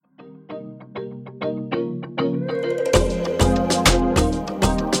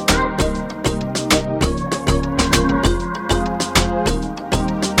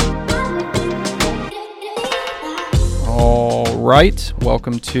right,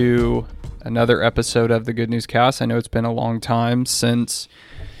 welcome to another episode of the Good News Cast. I know it's been a long time since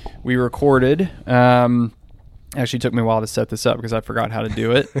we recorded. Actually took me a while to set this up because I forgot how to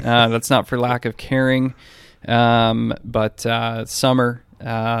do it. That's not for lack of caring, but summer,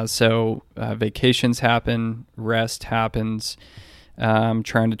 so vacations happen, rest happens,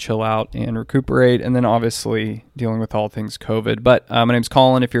 trying to chill out and recuperate, and then obviously dealing with all things COVID. But my name's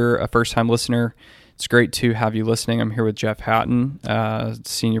Colin. If you're a first-time listener, it's great to have you listening. I'm here with Jeff Hatton,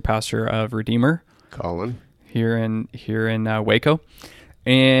 senior pastor of Redeemer. Colin. Here in Waco.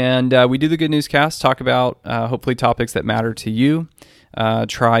 And we do the Good News Cast, talk about hopefully topics that matter to you.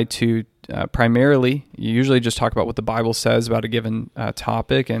 Try to primarily, you usually just talk about what the Bible says about a given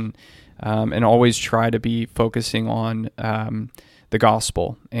topic, and always try to be focusing on the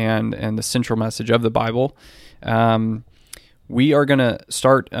gospel and the central message of the Bible. We are going to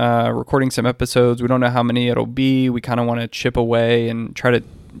start recording some episodes. We don't know how many it'll be. We kind of want to chip away and try to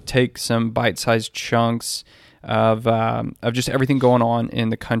take some bite-sized chunks of just everything going on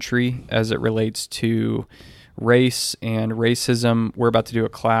in the country as it relates to race and racism. We're about to do a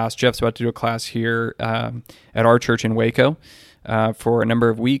class. Jeff's about to do a class here at our church in Waco for a number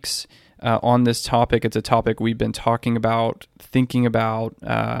of weeks on this topic. It's a topic we've been talking about, thinking about,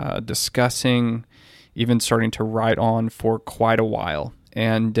 discussing, even starting to write on for quite a while.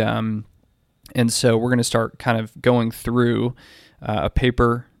 And so we're going to start kind of going through a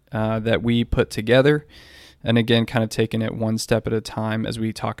paper that we put together, and again, kind of taking it one step at a time as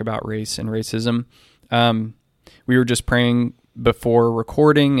we talk about race and racism. We were just praying before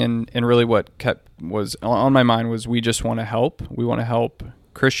recording, and really what was on my mind was we just want to help. We want to help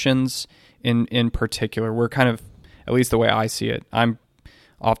Christians in particular. We're kind of, at least the way I see it, I'm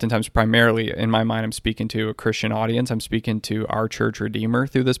oftentimes primarily, in my mind, I'm speaking to a Christian audience. I'm speaking to our church Redeemer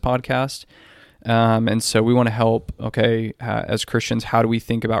through this podcast. And so we want to help, as Christians, how do we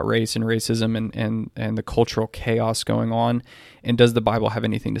think about race and racism and the cultural chaos going on? And does the Bible have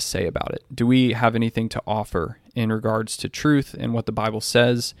anything to say about it? Do we have anything to offer in regards to truth and what the Bible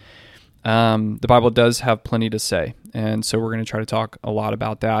says? The Bible does have plenty to say. And so we're going to try to talk a lot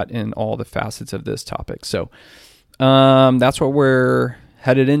about that in all the facets of this topic. So that's what we're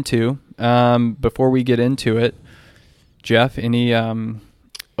headed into. Before we get into it, Jeff, any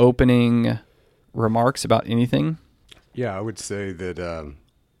opening remarks about anything? Yeah, I would say that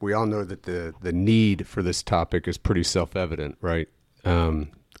we all know that the need for this topic is pretty self-evident, right?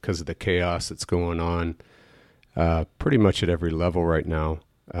 Because of the chaos that's going on pretty much at every level right now.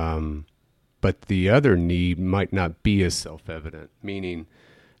 But the other need might not be as self-evident, meaning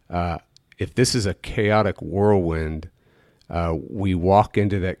if this is a chaotic whirlwind, we walk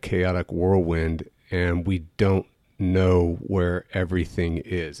into that chaotic whirlwind and we don't know where everything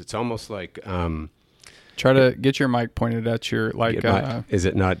is. It's almost like try to get your mic pointed at your is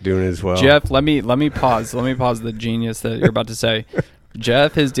it not doing as well? Jeff, let me pause the genius that you're about to say.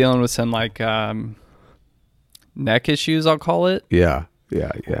 Jeff is dealing with some neck issues, I'll call it. Yeah.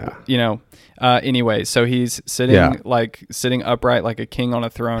 Anyway, so he's sitting upright like a king on a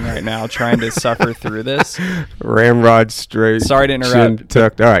throne right now, trying to suffer through this. Ramrod straight. Sorry to interrupt. Chin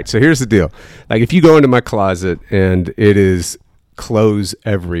tucked. All right, so here's the deal. Like if you go into my closet and it is clothes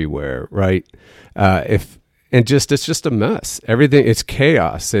everywhere, right? It's just a mess. Everything, it's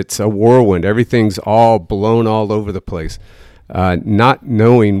chaos. It's a whirlwind. Everything's all blown all over the place. Not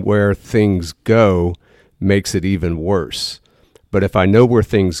knowing where things go makes it even worse. But if I know where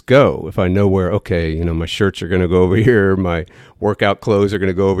things go, if I know where, my shirts are going to go over here, my workout clothes are going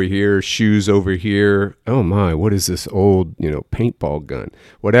to go over here, shoes over here. Oh my, what is this old, paintball gun?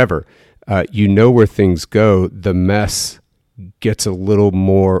 Whatever. You know where things go, the mess gets a little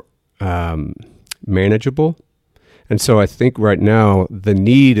more manageable. And so I think right now the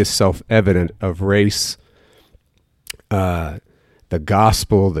need is self-evident of race, the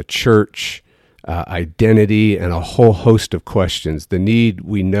gospel, the church, identity, and a whole host of questions. The need,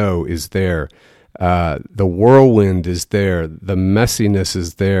 we know, is there. The whirlwind is there. The messiness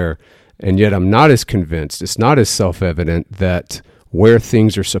is there. And yet I'm not as convinced, it's not as self-evident that where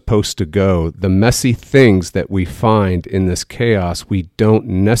things are supposed to go, the messy things that we find in this chaos, we don't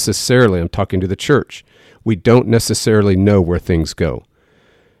necessarily, I'm talking to the church, we don't necessarily know where things go.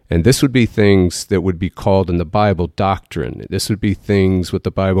 And this would be things that would be called in the Bible doctrine. This would be things what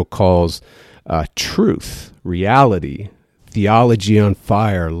the Bible calls truth, reality, theology on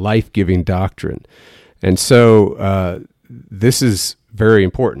fire, life-giving doctrine. And so this is very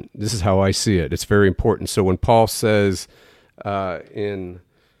important. This is how I see it. It's very important. So when Paul says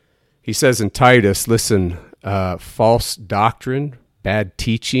he says in Titus, listen, false doctrine, bad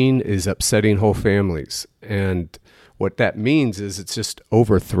teaching is upsetting whole families. And what that means is it's just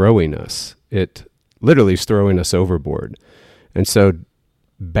overthrowing us. It literally is throwing us overboard. And so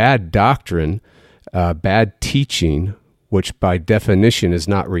bad doctrine, bad teaching, which by definition is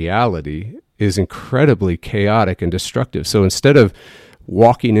not reality, is incredibly chaotic and destructive. So instead of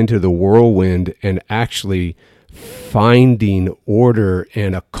walking into the whirlwind and actually finding order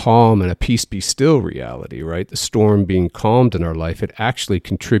and a calm and a peace be still reality, right? The storm being calmed in our life, it actually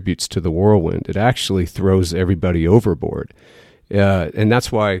contributes to the whirlwind. It actually throws everybody overboard. And that's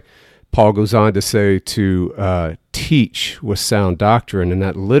why Paul goes on to say to teach with sound doctrine, and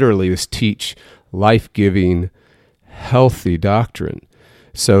that literally is teach life-giving, healthy doctrine.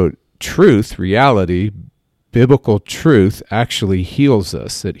 So truth, reality, biblical truth actually heals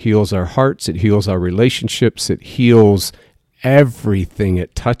us. It heals our hearts. It heals our relationships. It heals everything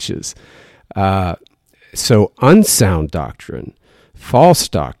it touches. So unsound doctrine, false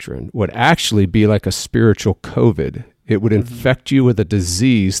doctrine would actually be like a spiritual COVID. It would infect you with a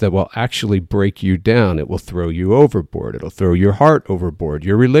disease that will actually break you down. It will throw you overboard. It'll throw your heart overboard,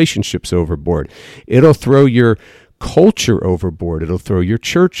 your relationships overboard. It'll throw your culture overboard. It'll throw your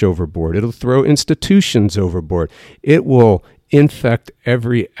church overboard. It'll throw institutions overboard. It will infect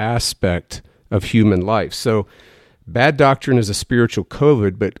every aspect of human life. So bad doctrine is a spiritual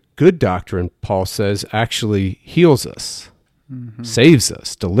COVID, but good doctrine, Paul says, actually heals us, saves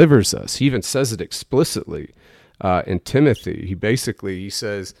us, delivers us. He even says it explicitly in Timothy. He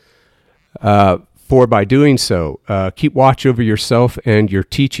says, for by doing so, keep watch over yourself and your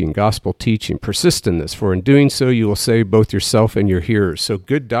teaching, gospel teaching. Persist in this, for in doing so you will save both yourself and your hearers. So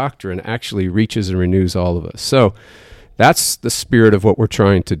good doctrine actually reaches and renews all of us. So that's the spirit of what we're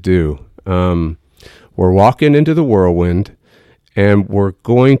trying to do. We're walking into the whirlwind, and we're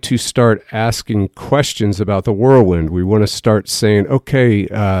going to start asking questions about the whirlwind. We want to start saying, okay,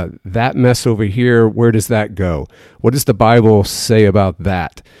 that mess over here, where does that go? What does the Bible say about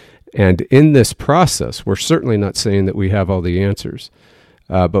that? And in this process, we're certainly not saying that we have all the answers,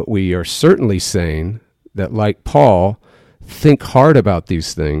 but we are certainly saying that, like Paul, think hard about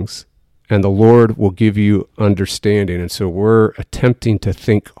these things, and the Lord will give you understanding. And so we're attempting to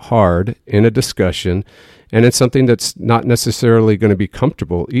think hard in a discussion, and it's something that's not necessarily going to be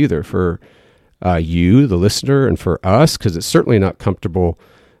comfortable either for you, the listener, and for us, because it's certainly not comfortable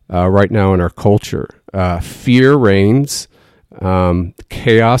right now in our culture. Fear reigns.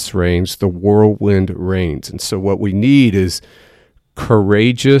 Chaos reigns, the whirlwind reigns. And so what we need is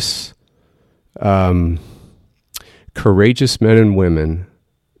courageous men and women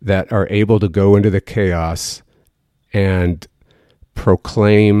that are able to go into the chaos and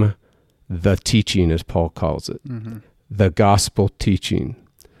proclaim the teaching, as Paul calls it, the gospel teaching,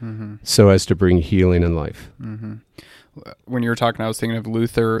 so as to bring healing in life. When you were talking, I was thinking of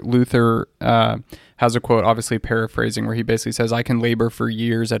Luther. Luther has a quote, obviously paraphrasing, where he basically says, I can labor for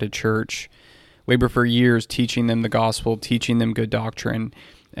years at a church, labor for years teaching them the gospel, teaching them good doctrine,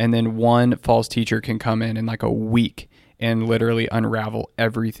 and then one false teacher can come in like a week and literally unravel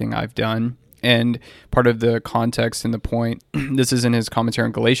everything I've done. And part of the context and the point, this is in his commentary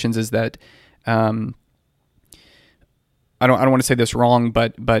on Galatians, is that I don't want to say this wrong,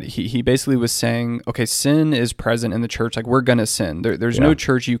 but he basically was saying, okay, sin is present in the church. Like, we're going to sin. There's no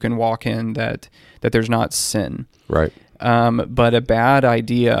church you can walk in that there's not sin. Right. But a bad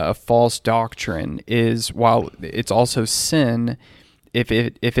idea, a false doctrine is, while it's also sin, if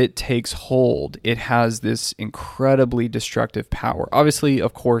it takes hold, it has this incredibly destructive power. Obviously,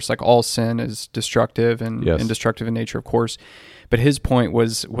 of course, like all sin is destructive and destructive in nature, of course. But his point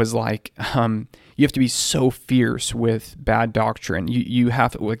was like, you have to be so fierce with bad doctrine. You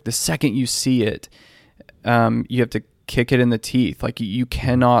have to, like, the second you see it, you have to kick it in the teeth. Like, you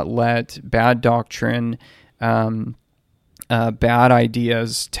cannot let bad doctrine, bad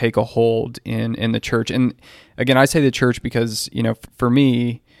ideas take a hold in the church. And again, I say the church because, for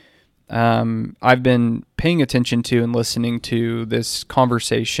me, I've been paying attention to and listening to this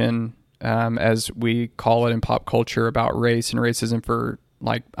conversation, as we call it in pop culture, about race and racism for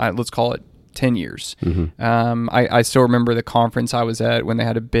let's call it 10 years. I still remember the conference I was at when they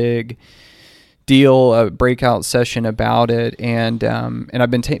had a big deal, a breakout session about it, and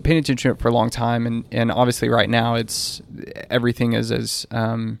I've been paying attention to it for a long time, and obviously right now everything is as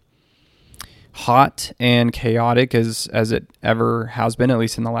hot and chaotic as it ever has been, at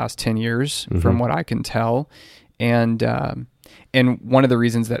least in the last 10 years, from what I can tell. And one of the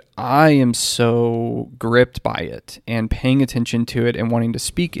reasons that I am so gripped by it and paying attention to it and wanting to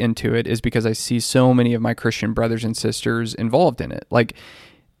speak into it is because I see so many of my Christian brothers and sisters involved in it. Like,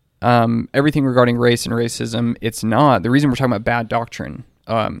 everything regarding race and racism, it's not, the reason we're talking about bad doctrine,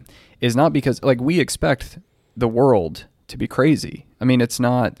 is not because, like, we expect the world to be crazy. I mean, it's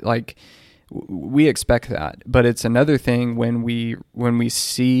not like we expect that, but it's another thing when we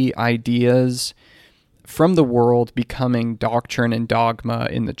see ideas from the world becoming doctrine and dogma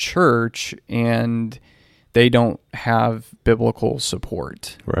in the church, and they don't have biblical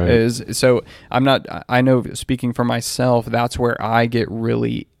support. Right. So I know, speaking for myself, that's where I get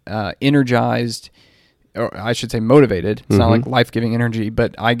really energized, or I should say motivated. It's not like life-giving energy,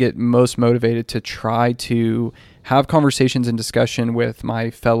 but I get most motivated to try to have conversations and discussion with my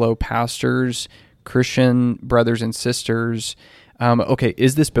fellow pastors, Christian brothers and sisters. Okay,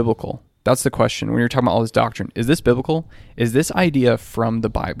 is this biblical? That's the question when you're talking about all this doctrine. Is this biblical? Is this idea from the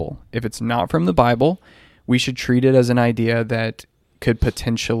Bible? If it's not from the Bible, we should treat it as an idea that could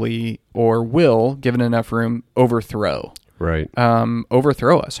potentially, or will, given enough room, overthrow. Right.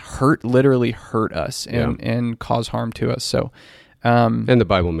 Overthrow us, literally hurt us, and cause harm to us. So, and the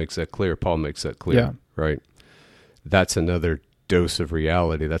Bible makes that clear. Paul makes that clear. Yeah. Right. That's another dose of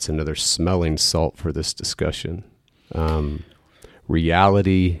reality. That's another smelling salt for this discussion.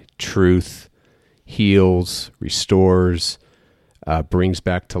 Reality, truth, heals, restores, brings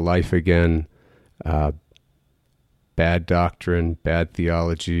back to life again. Bad doctrine, bad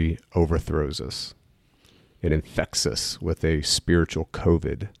theology overthrows us. It infects us with a spiritual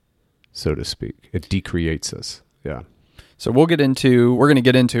COVID, so to speak. It decreates us. Yeah. So we're going to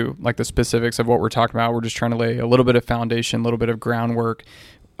get into like the specifics of what we're talking about. We're just trying to lay a little bit of foundation, a little bit of groundwork.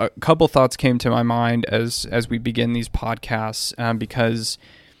 A couple thoughts came to my mind as we begin these podcasts, because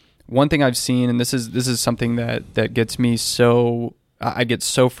one thing I've seen, and this is something that gets me I get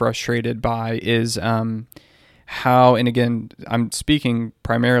so frustrated by, is how, and again, I'm speaking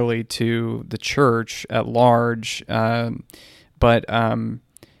primarily to the church at large, but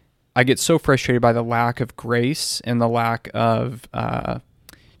I get so frustrated by the lack of grace and the lack of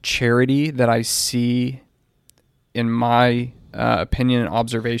charity that I see in my opinion and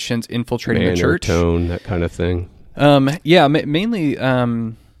observations infiltrating the church. Tone, that kind of thing. Mainly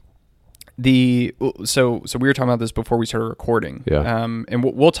so we were talking about this before we started recording. Yeah. And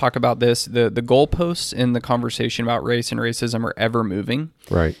we'll talk about this. The goalposts in the conversation about race and racism are ever moving.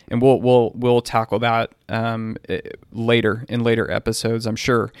 Right. And we'll tackle that later in later episodes, I'm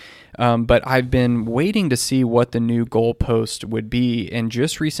sure. But I've been waiting to see what the new goalpost would be, and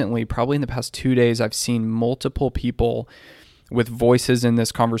just recently, probably in the past 2 days, I've seen multiple people with voices in this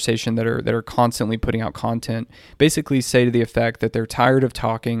conversation that are constantly putting out content, basically say to the effect that they're tired of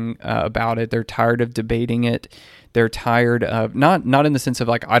talking about it, they're tired of debating it, they're tired of, not in the sense of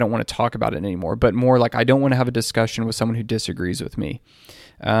like, I don't want to talk about it anymore, but more like, I don't want to have a discussion with someone who disagrees with me.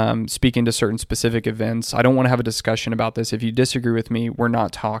 Speaking to certain specific events, I don't want to have a discussion about this. If you disagree with me, we're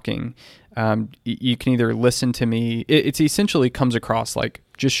not talking. You can either listen to me. It essentially comes across like,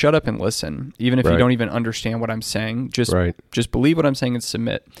 just shut up and listen. Even if you don't even understand what I'm saying, just believe what I'm saying and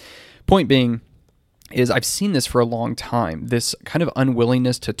submit. Point being is I've seen this for a long time, this kind of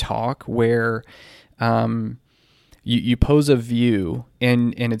unwillingness to talk where you pose a view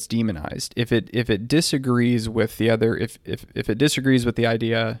and it's demonized. If it disagrees with the other, if it disagrees with the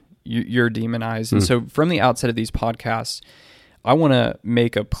idea, you're demonized. And so from the outset of these podcasts, I want to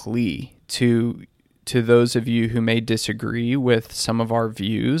make a plea to those of you who may disagree with some of our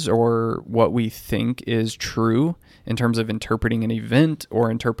views or what we think is true in terms of interpreting an event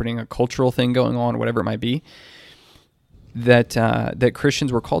or interpreting a cultural thing going on, whatever it might be, that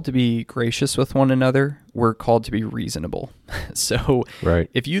Christians were called to be gracious with one another. We're called to be reasonable. So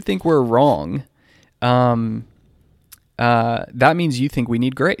if you think we're wrong, that means you think we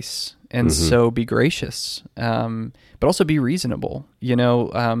need grace. And so be gracious, but also be reasonable.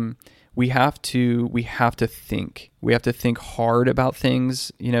 We have to think. We have to think hard about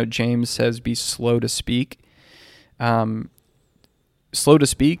things. James says, be slow to speak. Slow to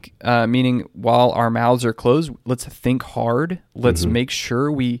speak, meaning while our mouths are closed, let's think hard. Let's make sure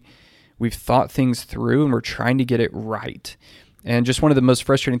we've thought things through and we're trying to get it right. And just one of the most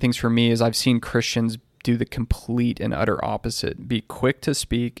frustrating things for me is I've seen Christians do the complete and utter opposite. Be quick to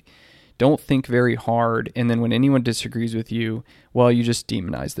speak. Don't think very hard, and then when anyone disagrees with you, well, you just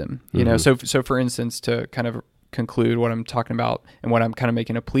demonize them. So for instance, to kind of conclude what I'm talking about and what I'm kind of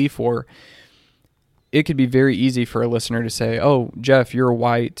making a plea for, it could be very easy for a listener to say, "Oh, Jeff, you're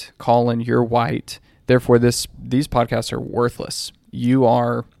white. Colin, you're white. Therefore, these podcasts are worthless. You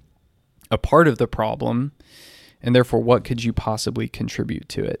are a part of the problem, and therefore, what could you possibly contribute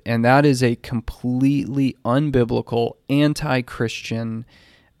to it?" And that is a completely unbiblical, anti-Christian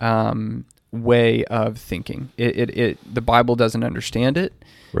way of thinking. The Bible doesn't understand it.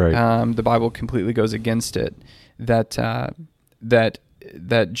 Right. The Bible completely goes against it. That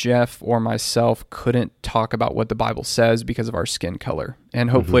that Jeff or myself couldn't talk about what the Bible says because of our skin color. And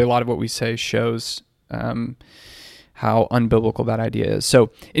hopefully a lot of what we say shows how unbiblical that idea is.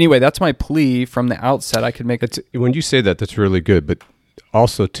 So anyway, that's my plea from the outset. I could make it. When you say that, that's really good. But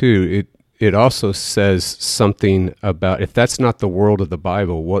also, too, it also says something about, if that's not the world of the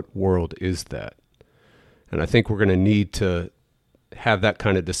Bible, what world is that? And I think we're going to need to have that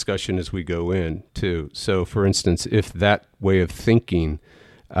kind of discussion as we go in, too. So, for instance, if that way of thinking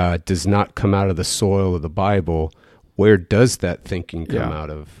does not come out of the soil of the Bible, where does that thinking come out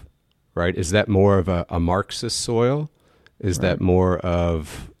of, right? Is that more of a Marxist soil? Is that more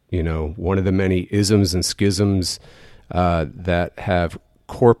of, one of the many isms and schisms that have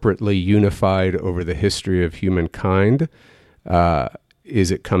corporately unified over the history of humankind?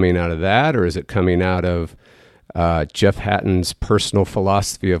 Is it coming out of that, or is it coming out of Jeff Hatton's personal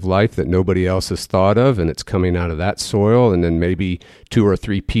philosophy of life that nobody else has thought of, and it's coming out of that soil, and then maybe 2 or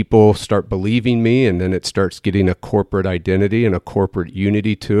 3 people start believing me, and then it starts getting a corporate identity and a corporate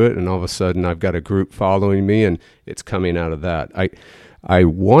unity to it, and all of a sudden I've got a group following me, and it's coming out of that. I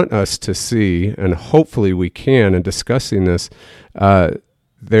want us to see, and hopefully we can, in discussing this,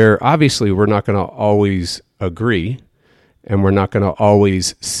 obviously we're not going to always agree, and we're not going to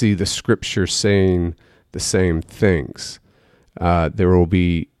always see the Scripture saying the same things. There will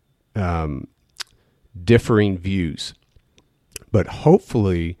be differing views, but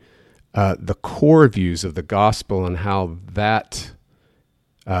hopefully the core views of the gospel and how that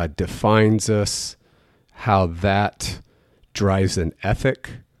defines us, how that drives an ethic,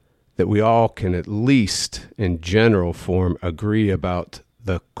 that we all can at least in general form agree about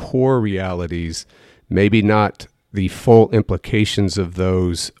the core realities, maybe not the full implications of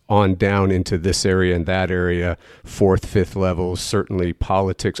those on down into this area and that area, 4th, 5th levels, certainly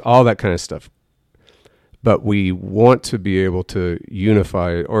politics, all that kind of stuff. But we want to be able to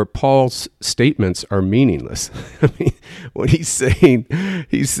unify, or Paul's statements are meaningless. I mean, when he's saying,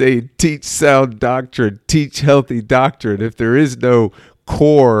 teach sound doctrine, teach healthy doctrine. If there is no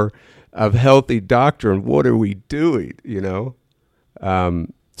core of healthy doctrine, what are we doing,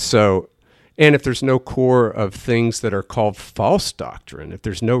 And if there's no core of things that are called false doctrine, if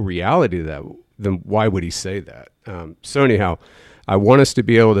there's no reality to that, then why would he say that? So anyhow, I want us to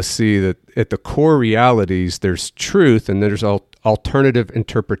be able to see that at the core realities, there's truth and there's alternative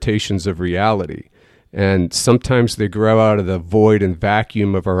interpretations of reality. And sometimes they grow out of the void and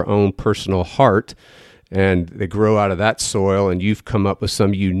vacuum of our own personal heart, and they grow out of that soil, and you've come up with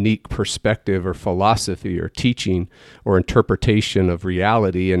some unique perspective or philosophy or teaching or interpretation of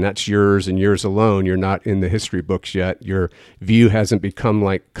reality, and that's yours and yours alone. You're not in the history books yet. Your view hasn't become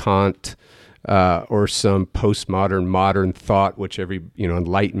like Kant or some postmodern, modern thought, which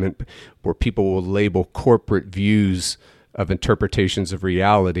Enlightenment, where people will label corporate views of interpretations of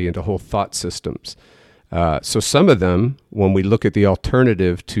reality into whole thought systems. So some of them, when we look at the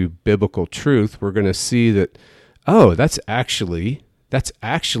alternative to biblical truth, we're going to see that, that's actually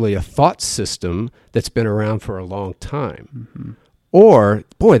a thought system that's been around for a long time. Mm-hmm. Or,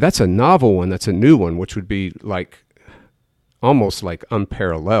 boy, that's a novel one, that's a new one, which would be almost like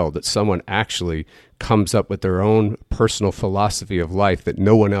unparalleled, that someone actually comes up with their own personal philosophy of life that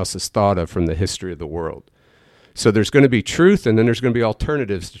no one else has thought of from the history of the world. So there's going to be truth, and then there's going to be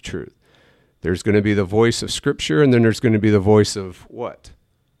alternatives to truth. There's going to be the voice of Scripture, and then there's going to be the voice of what?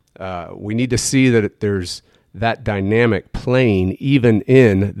 We need to see that there's that dynamic playing even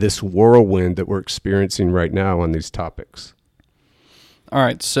in this whirlwind that we're experiencing right now on these topics. All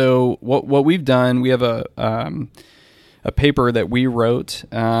right, so what we've done, we have a paper that we wrote.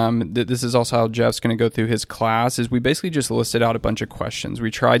 This is also how Jeff's going to go through his class, is we basically just listed out a bunch of questions. We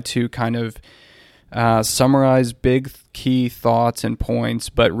tried to kind of summarize big key thoughts and points,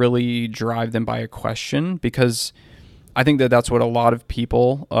 but really drive them by a question, because I think that that's what a lot of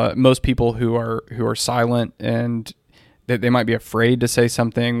people, most people who are silent, and they might be afraid to say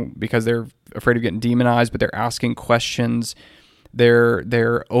something because they're afraid of getting demonized, but they're asking questions.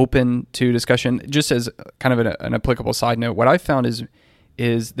 They're open to discussion. Just as kind of an applicable side note, what I found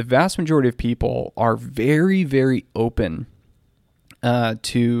is the vast majority of people are very, very open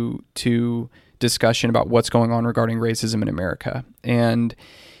to discussion about what's going on regarding racism in America. And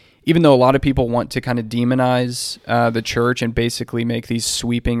even though a lot of people want to kind of demonize the church and basically make these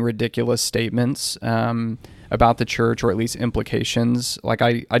sweeping, ridiculous statements about the church, or at least implications, like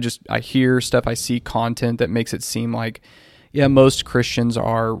I hear stuff, I see content that makes it seem like, yeah, most Christians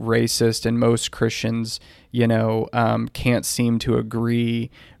are racist, and most Christians, can't seem to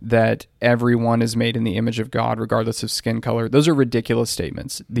agree that everyone is made in the image of God, regardless of skin color. Those are ridiculous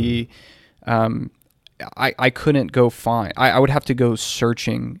statements. I couldn't go find, I would have to go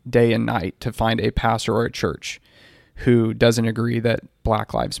searching day and night to find a pastor or a church who doesn't agree that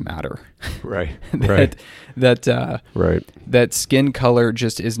Black Lives Matter. Right. That skin color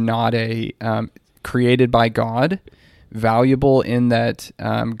just is not created by God, valuable in that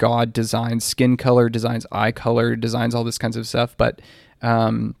God designs skin color, designs eye color, designs all this kinds of stuff. But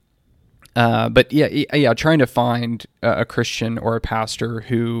trying to find a Christian or a pastor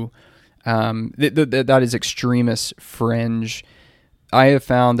who that is extremist fringe. I have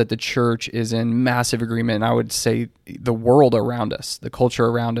found that the church is in massive agreement, and I would say the world around us, the culture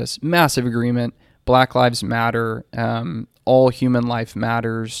around us, massive agreement. Black Lives Matter. All human life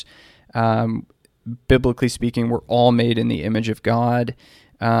matters. Biblically speaking, we're all made in the image of God.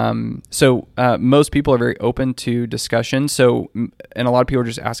 So most people are very open to discussion. And a lot of people are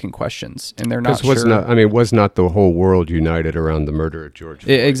just asking questions, and they're not sure. Was not the whole world united around the murder of George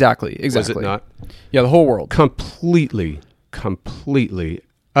Floyd? Exactly. Was it not? Yeah, the whole world. Completely,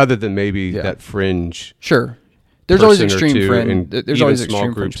 other than maybe that fringe. Sure. There's always extreme fringe. There's always small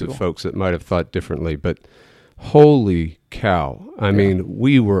groups of folks that might have thought differently, but holy cow. I mean,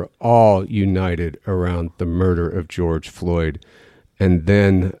 we were all united around the murder of George Floyd, and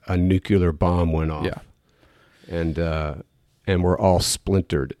then a nuclear bomb went off. Yeah. And we're all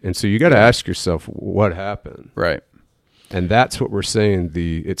splintered. And so you got to ask yourself, what happened? Right. And that's what we're saying.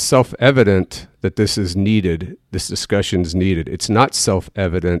 It's self-evident that this is needed. This discussion is needed. It's not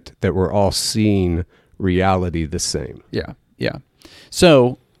self-evident that we're all seeing reality the same. Yeah. Yeah.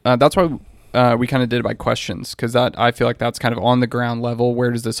 So that's why we kind of did it by questions, because I feel like that's kind of on the ground level.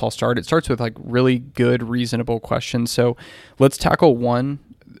 Where does this all start? It starts with like really good, reasonable questions. So let's tackle one.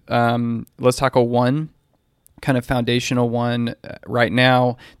 Kind of foundational one right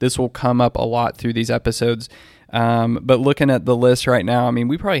now. This will come up a lot through these episodes. But looking at the list right now, I mean,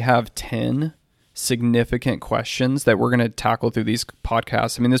 we probably have 10 significant questions that we're going to tackle through these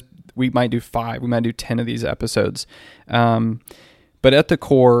podcasts. I mean, we might do 5, we might do 10 of these episodes. But at the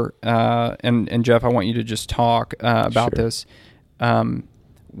core, and Jeff, I want you to just talk about this.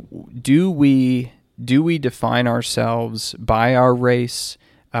 Do we define ourselves by our race?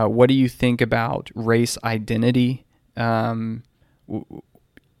 What do you think about race identity? Thoughts?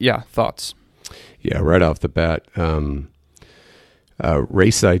 Yeah, right off the bat,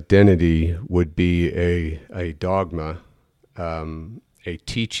 race identity would be a dogma, a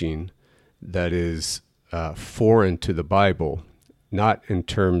teaching that is foreign to the Bible, not in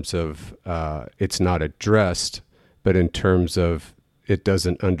terms of it's not addressed, but in terms of it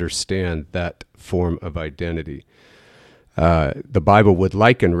doesn't understand that form of identity. The Bible would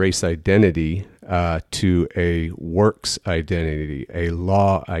liken race identity to a works identity, a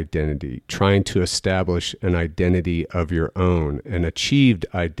law identity, trying to establish an identity of your own, an achieved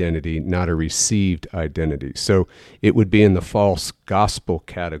identity, not a received identity. So it would be in the false gospel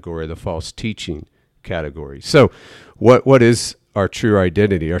category, the false teaching category. So what is our true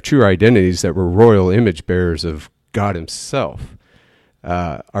identity? Our true identity is that we're royal image bearers of God himself.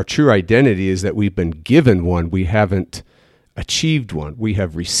 Our true identity is that we've been given one. We haven't achieved one. We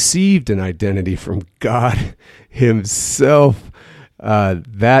have received an identity from God himself.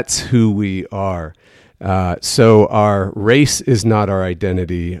 That's who we are. So our race is not our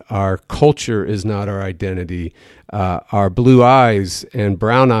identity. Our culture is not our identity. Our blue eyes and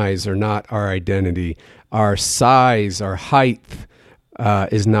brown eyes are not our identity. Our size, our height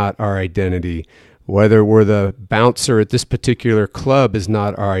is not our identity. Whether we're the bouncer at this particular club is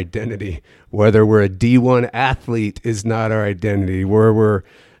not our identity. Whether we're a D1 athlete is not our identity. Where we're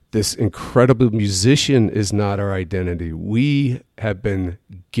this incredible musician is not our identity. We have been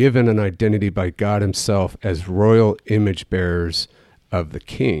given an identity by God himself as royal image bearers of the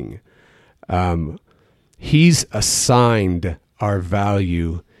King. He's assigned our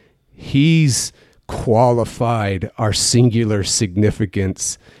value. He's qualified our singular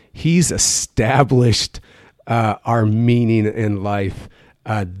significance. He's established our meaning in life.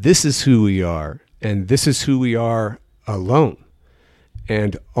 This is who we are, and this is who we are alone.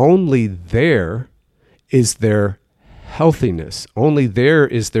 And only there is their healthiness. Only there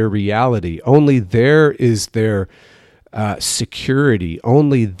is their reality. Only there is their security.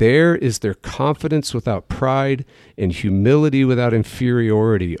 Only there is their confidence without pride and humility without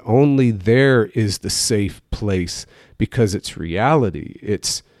inferiority. Only there is the safe place, because it's reality.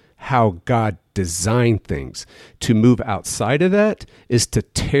 It's how God designed things. To move outside of that is to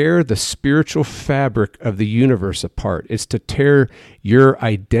tear the spiritual fabric of the universe apart. It's to tear your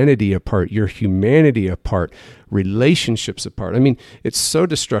identity apart, your humanity apart, relationships apart. I mean, it's so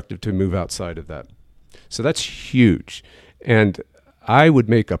destructive to move outside of that. So that's huge. And I would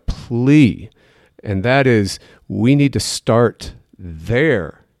make a plea And that is, we need to start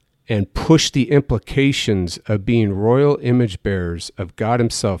there and push the implications of being royal image bearers of God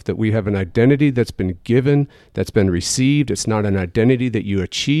himself, that we have an identity that's been given, that's been received. It's not an identity that you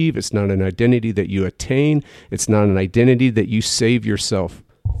achieve. It's not an identity that you attain. It's not an identity that you save yourself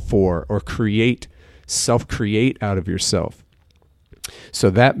for or self-create out of yourself. So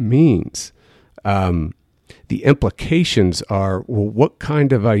that means the implications are, well, what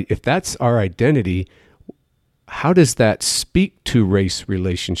kind of, if that's our identity, how does that speak to race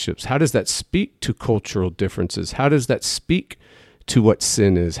relationships? How does that speak to cultural differences? How does that speak to what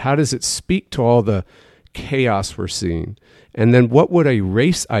sin is? How does it speak to all the chaos we're seeing? And then what would a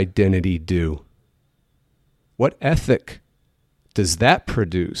race identity do? What ethic does that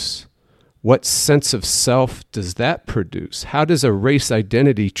produce? What sense of self does that produce? How does a race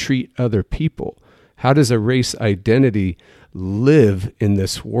identity treat other people? How does a race identity live in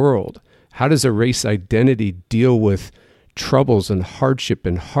this world? How does a race identity deal with troubles and hardship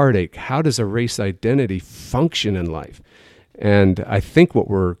and heartache? How does a race identity function in life? And I think what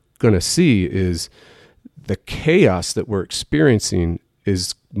we're going to see is the chaos that we're experiencing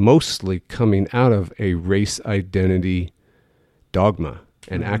is mostly coming out of a race identity dogma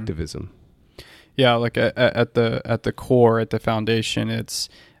and activism. Yeah, like at the core, at the foundation, it's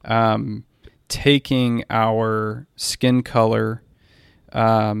taking our skin color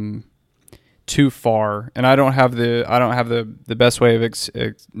too far. And I don't have the best way of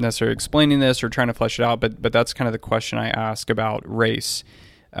necessarily explaining this or trying to flesh it out, but that's kind of the question I ask about race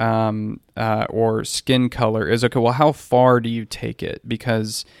or skin color is, okay, well, how far do you take it?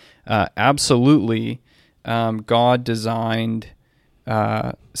 Because absolutely, God designed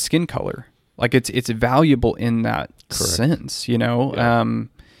skin color. Like it's valuable in that sense, you know? Yeah.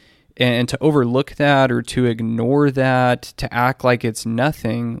 And to overlook that or to ignore that, to act like it's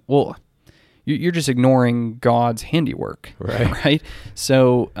nothing, well, you're just ignoring God's handiwork, right?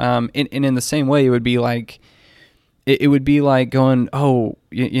 So, and in the same way, it would be like going, oh,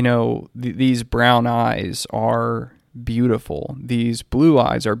 you know, these brown eyes are beautiful. These blue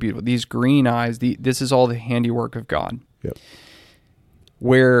eyes are beautiful. These green eyes, this is all the handiwork of God. Yep.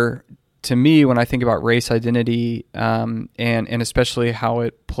 Where, to me, when I think about race identity, and especially how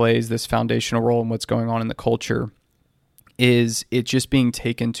it plays this foundational role in what's going on in the culture, is it just being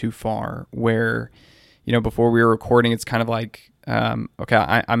taken too far, where, you know, before we were recording, it's kind of like,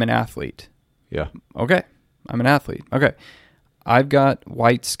 okay, I'm an athlete. Yeah. Okay. I'm an athlete. Okay. I've got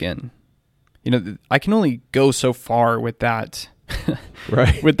white skin. You know, I can only go so far with that,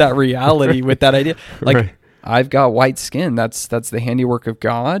 right? With that reality, with that idea. Like, right. I've got white skin. That's the handiwork of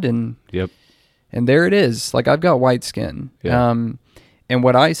God. And, yep. And there it is. Like, I've got white skin. Yeah. And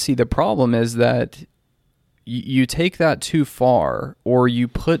what I see the problem is that you take that too far, or you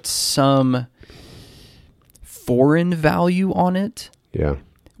put some foreign value on it. Yeah.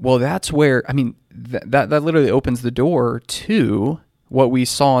 Well, that's where, I mean, that literally opens the door to what we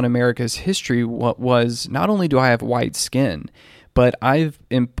saw in America's history. What was, not only do I have white skin, but I've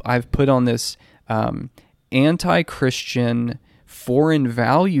put on this anti-Christian foreign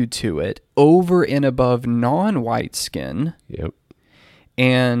value to it over and above non-white skin. Yep.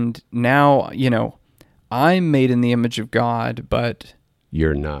 And now, you know, I'm made in the image of God, but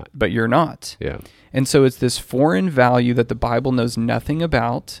you're not. But you're not. Yeah. And so it's this foreign value that the Bible knows nothing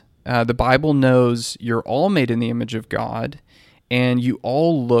about. The Bible knows you're all made in the image of God, and you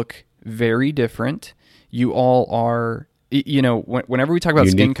all look very different. You all are, you know, whenever we talk about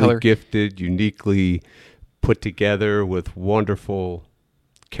uniquely skin color, gifted, uniquely put together with wonderful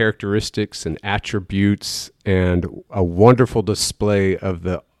characteristics and attributes, and a wonderful display of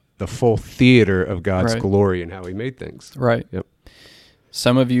the full theater of God's glory and how he made things. Right. Yep.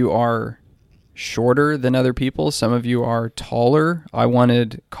 Some of you are shorter than other people. Some of you are taller. I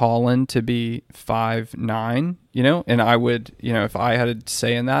wanted Colin to be 5'9", you know, and I would, you know, if I had a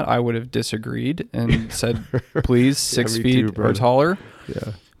say in that, I would have disagreed and said, please, 6 feet or taller.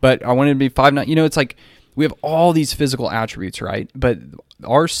 Yeah. But I wanted to be 5'9". You know, it's like we have all these physical attributes, right? But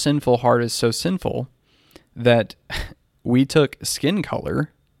our sinful heart is so sinful that we took skin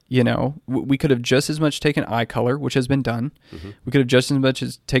color. You know, we could have just as much taken eye color, which has been done. Mm-hmm. We could have just as much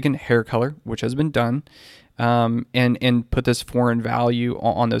as taken hair color, which has been done, and put this foreign value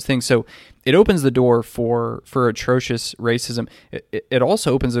on those things. So it opens the door for atrocious racism. It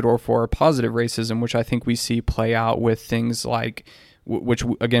also opens the door for positive racism, which I think we see play out with things like, which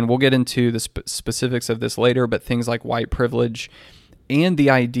again, we'll get into the specifics of this later, but things like white privilege, and the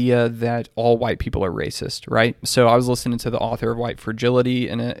idea that all white people are racist, right? So I was listening to the author of White Fragility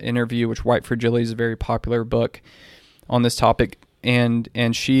in an interview, which White Fragility is a very popular book on this topic. and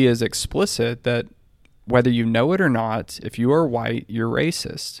she is explicit that whether you know it or not, if you are white, you're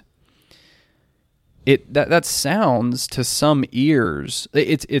racist. That sounds to some ears,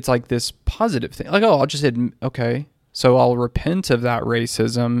 it's like this positive thing. Like, oh, I'll just admit, okay, so I'll repent of that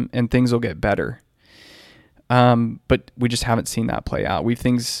racism and things will get better. But we just haven't seen that play out.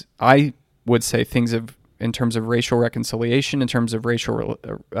 I would say things have, in terms of racial reconciliation, in terms of race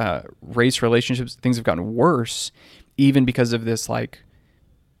relationships, things have gotten worse, even because of this, like,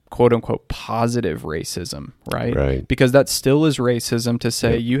 quote unquote positive racism, right? Right. Because that still is racism to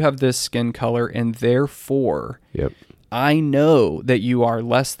say you have this skin color and therefore I know that you are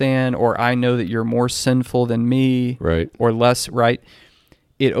less than, or I know that you're more sinful than me, right, or less, right?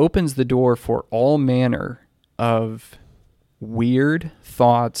 It opens the door for all manner of weird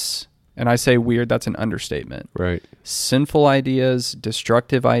thoughts, and I say weird, that's an understatement. Right. Sinful ideas,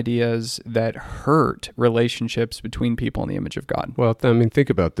 destructive ideas that hurt relationships between people in the image of God. Well, I mean, think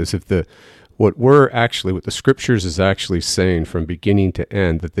about this. If what the scriptures is actually saying from beginning to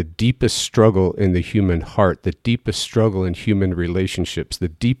end, that the deepest struggle in the human heart, the deepest struggle in human relationships, the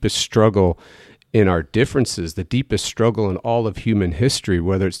deepest struggle in our differences, the deepest struggle in all of human history,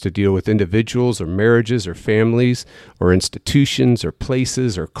 whether it's to deal with individuals or marriages or families or institutions or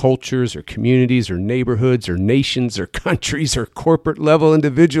places or cultures or communities or neighborhoods or nations or countries or corporate level,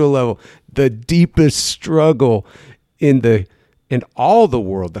 individual level, the deepest struggle in all the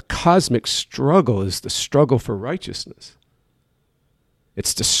world, the cosmic struggle, is the struggle for righteousness.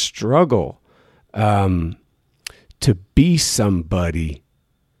 It's the struggle to be somebody.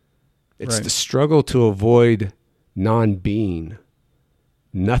 It's the struggle to avoid non-being,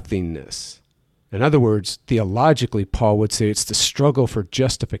 nothingness. In other words, theologically, Paul would say it's the struggle for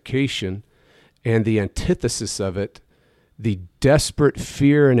justification, and the antithesis of it, the desperate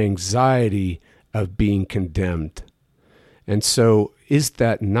fear and anxiety of being condemned. And so is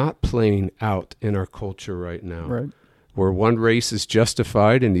that not playing out in our culture right now? Right. Where one race is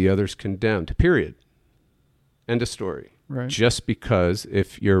justified and the other's condemned, period. End of story. Right. Just because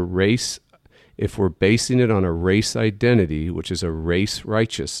if we're basing it on a race identity, which is a race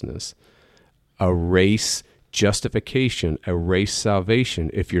righteousness, a race justification, a race salvation,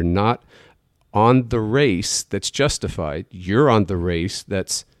 if you're not on the race that's justified, you're on the race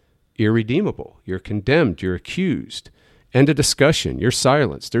that's irredeemable. You're condemned. You're accused. End of discussion. You're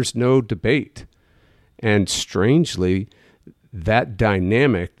silenced. There's no debate. And strangely, that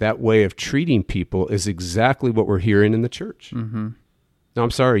dynamic, that way of treating people is exactly what we're hearing in the church. Mm-hmm. No,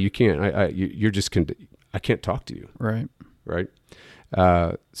 I'm sorry, you can't. I can't talk to you. Right. Right.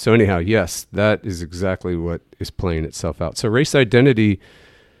 So anyhow, yes, that is exactly what is playing itself out. So race identity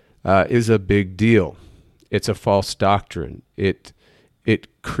is a big deal. It's a false doctrine. It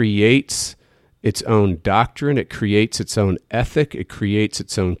creates its own doctrine. It creates its own ethic. It creates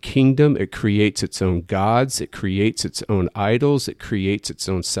its own kingdom. It creates its own gods. It creates its own idols. It creates its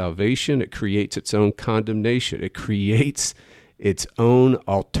own salvation. It creates its own condemnation. It creates its own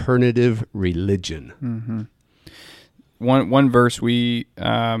alternative religion. Mm-hmm. One verse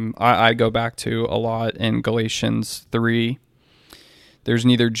I go back to a lot in Galatians 3. There's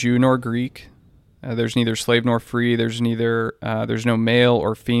neither Jew nor Greek. There's neither slave nor free. There's no male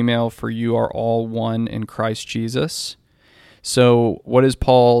or female, for you are all one in Christ Jesus. So what is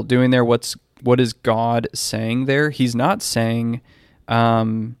Paul doing there? What is God saying there? He's not saying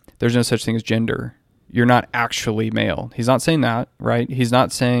there's no such thing as gender. You're not actually male. He's not saying that, right? He's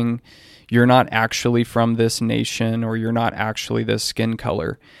not saying you're not actually from this nation, or you're not actually this skin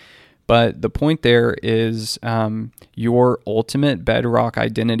color. But the point there is your ultimate bedrock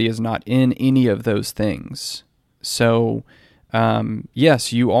identity is not in any of those things. So,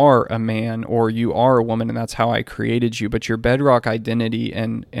 yes, you are a man or you are a woman, and that's how I created you. But your bedrock identity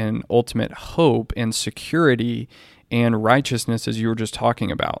and ultimate hope and security and righteousness, as you were just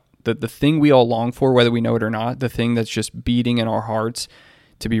talking about, the thing we all long for, whether we know it or not, the thing that's just beating in our hearts,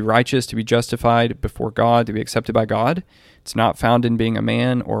 to be righteous, to be justified before God, to be accepted by God. It's not found in being a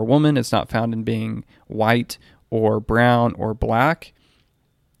man or a woman. It's not found in being white or brown or black.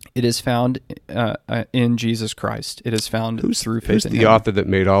 It is found in Jesus Christ. It is found through faith in Him. Who's the author that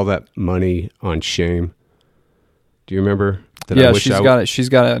made all that money on shame? Do you remember? She's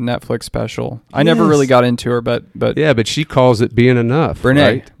got a Netflix special. I never really got into her, but yeah, but she calls it being enough. Brene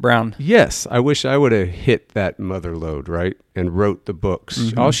right? Brown. Yes, I wish I would have hit that mother lode, right, and wrote the books.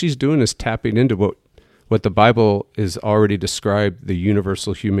 Mm-hmm. All she's doing is tapping into what the Bible is already described, the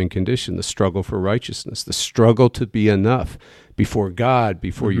universal human condition, the struggle for righteousness, the struggle to be enough before God,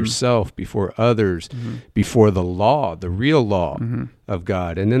 before mm-hmm. yourself, before others, mm-hmm. before the law, the real law mm-hmm. of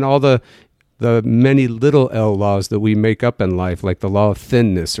God, and then all the the many little L laws that we make up in life, like the law of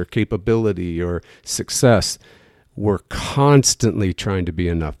thinness or capability or success. We're constantly trying to be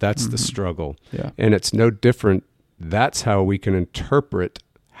enough. That's the struggle. Yeah. And it's no different. That's how we can interpret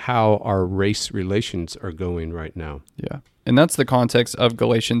how our race relations are going right now. Yeah. And that's the context of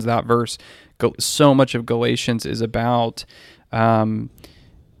Galatians, that verse. So much of Galatians is about the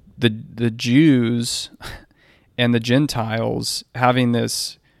Jews and the Gentiles having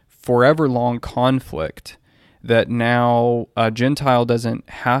this forever long conflict that now a Gentile doesn't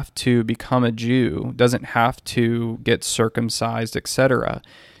have to become a Jew, doesn't have to get circumcised, etc.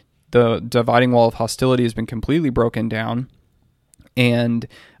 The dividing wall of hostility has been completely broken down. And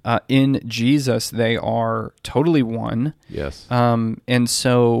in Jesus, they are totally one. Yes. And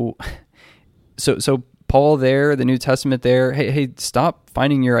so Paul there, the New Testament there, hey, stop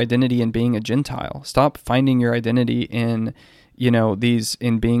finding your identity in being a Gentile. Stop finding your identity in,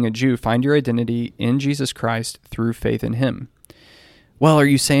 in being a Jew. Find your identity in Jesus Christ through faith in him. Well, are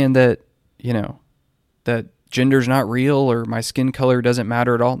you saying that, that gender's not real or my skin color doesn't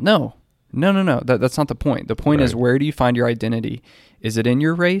matter at all? No. That's not the point. The point is, where do you find your identity? Is it in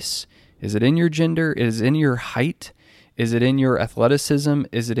your race? Is it in your gender? Is it in your height? Is it in your athleticism?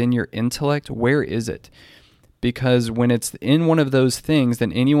 Is it in your intellect? Where is it? Because when it's in one of those things,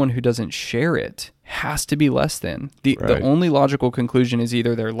 then anyone who doesn't share it has to be less than. The only logical conclusion is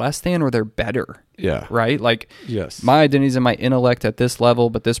either they're less than or they're better. Yeah. Right? Like, yes, my identity's in my intellect at this level,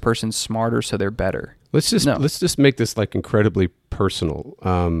 but this person's smarter, so they're better. Let's just make this like incredibly personal.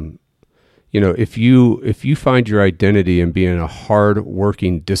 If you find your identity in being a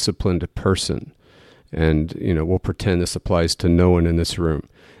hard-working, disciplined person, and we'll pretend this applies to no one in this room,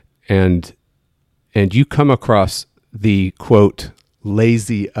 and you come across the quote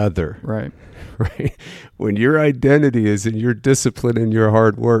lazy other, right? When your identity is in your discipline and your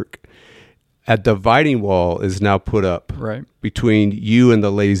hard work, a dividing wall is now put up between you and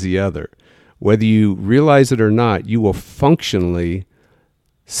the lazy other. Whether you realize it or not, you will functionally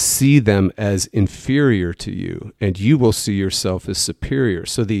see them as inferior to you, and you will see yourself as superior.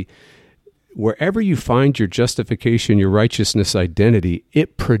 So wherever you find your justification, your righteousness identity,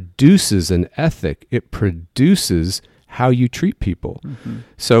 it produces an ethic. It produces how you treat people. Mm-hmm.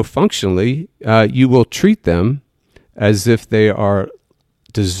 So functionally, you will treat them as if they are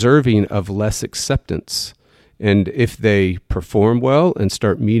deserving of less acceptance. And if they perform well and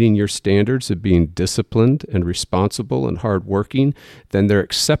start meeting your standards of being disciplined and responsible and hardworking, then their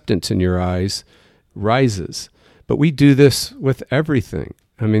acceptance in your eyes rises. But we do this with everything.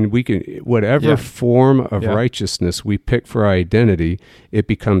 I mean, we can, whatever form of righteousness we pick for our identity, it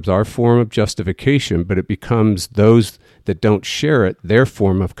becomes our form of justification, but it becomes those that don't share it, their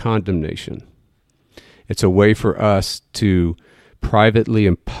form of condemnation. It's a way for us to privately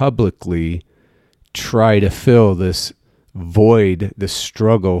and publicly try to fill this void, this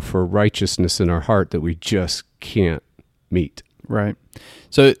struggle for righteousness in our heart that we just can't meet. Right.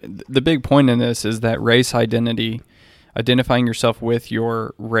 So the big point in this is that race identity, identifying yourself with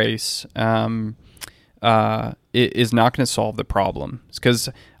your race, is not going to solve the problem. Because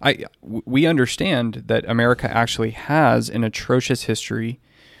we understand that America actually has an atrocious history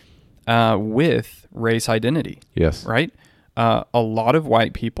with race identity. Yes. Right? A lot of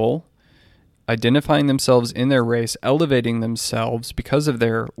white people identifying themselves in their race, elevating themselves because of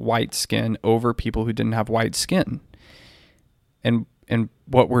their white skin over people who didn't have white skin. And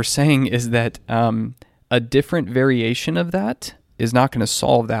what we're saying is that a different variation of that is not going to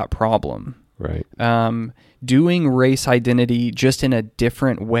solve that problem. Right. Doing race identity just in a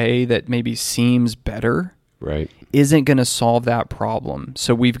different way that maybe seems better isn't going to solve that problem.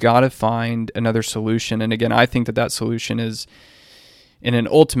 So we've got to find another solution. And again, I think that solution is, in an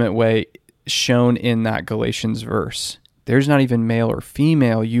ultimate way, shown in that Galatians verse. There's not even male or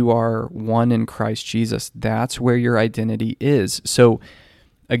female. You are one in Christ Jesus. That's where your identity is. So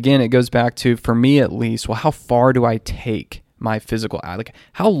again, it goes back to, for me at least, well, how far do I take my physical, like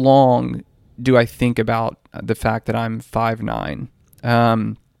how long do I think about the fact that I'm 5'9"?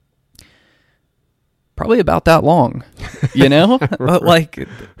 Probably about that long, But like,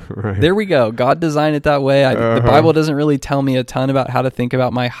 there we go. God designed it that way. The Bible doesn't really tell me a ton about how to think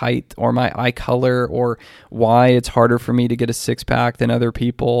about my height or my eye color or why it's harder for me to get a six-pack than other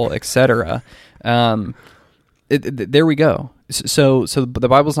people, etc. There we go. So the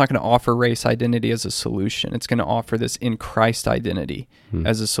Bible's not going to offer race identity as a solution. It's going to offer this in Christ identity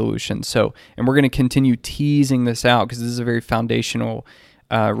as a solution. So, and we're going to continue teasing this out because this is a very foundational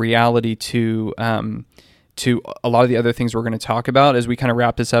reality to a lot of the other things we're going to talk about as we kind of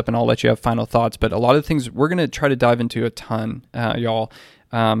wrap this up, and I'll let you have final thoughts. But a lot of the things we're going to try to dive into a ton, y'all.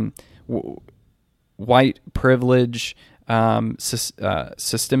 white privilege,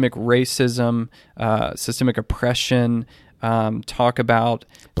 systemic racism, systemic oppression, talk about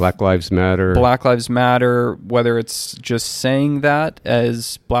Black Lives Matter, whether it's just saying that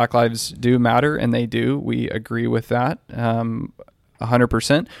as Black lives do matter, and they do, we agree with that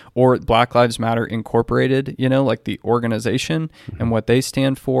 100%, or Black Lives Matter Incorporated, like the organization and what they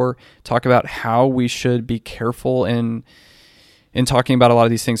stand for. Talk about how we should be careful in talking about a lot of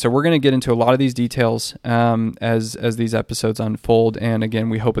these things. So we're going to get into a lot of these details as these episodes unfold. And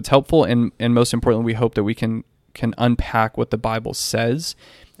again, we hope it's helpful. And most importantly, we hope that we can unpack what the Bible says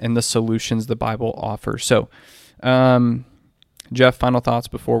and the solutions the Bible offers. So, Jeff, final thoughts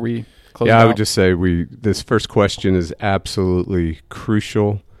before we close out? I would just say this first question is absolutely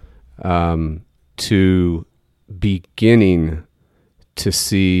crucial to beginning to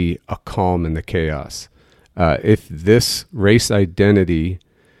see a calm in the chaos. If this race identity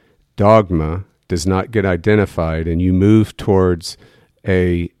dogma does not get identified and you move towards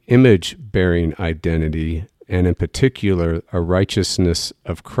a image-bearing identity, and in particular a righteousness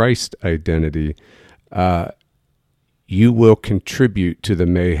of Christ identity, you will contribute to the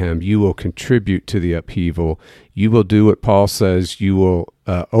mayhem. You will contribute to the upheaval. You will do what Paul says. You will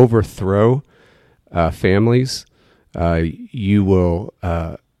overthrow families. You will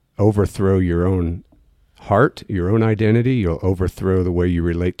overthrow your own heart, your own identity. You'll overthrow the way you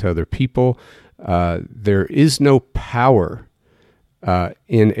relate to other people. There is no power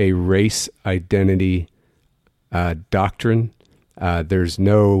in a race identity doctrine. There's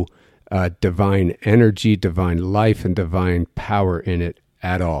no divine energy, divine life, and divine power in it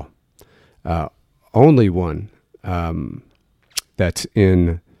at all. Only one that's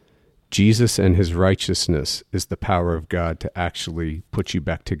in Jesus and his righteousness is the power of God to actually put you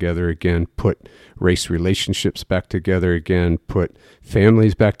back together again, put race relationships back together again, put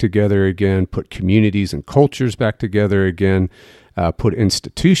families back together again, put communities and cultures back together again, put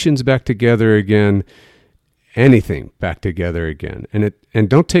institutions back together again, anything back together again. And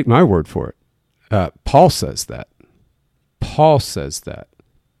don't take my word for it. Paul says that. Paul says that.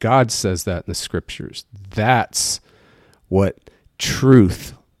 God says that in the scriptures. That's what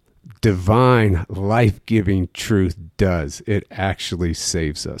truth, divine, life-giving truth does. It actually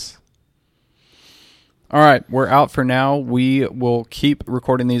saves us. All right, we're out for now. We will keep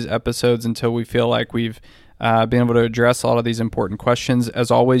recording these episodes until we feel like we've been able to address a lot of these important questions. As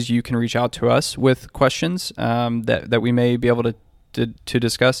always, you can reach out to us with questions that we may be able to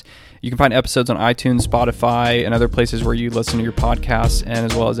discuss. You can find episodes on iTunes, Spotify, and other places where you listen to your podcasts,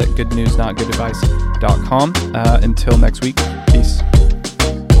 and as well as at goodnewsnotgoodadvice.com. Until next week, peace.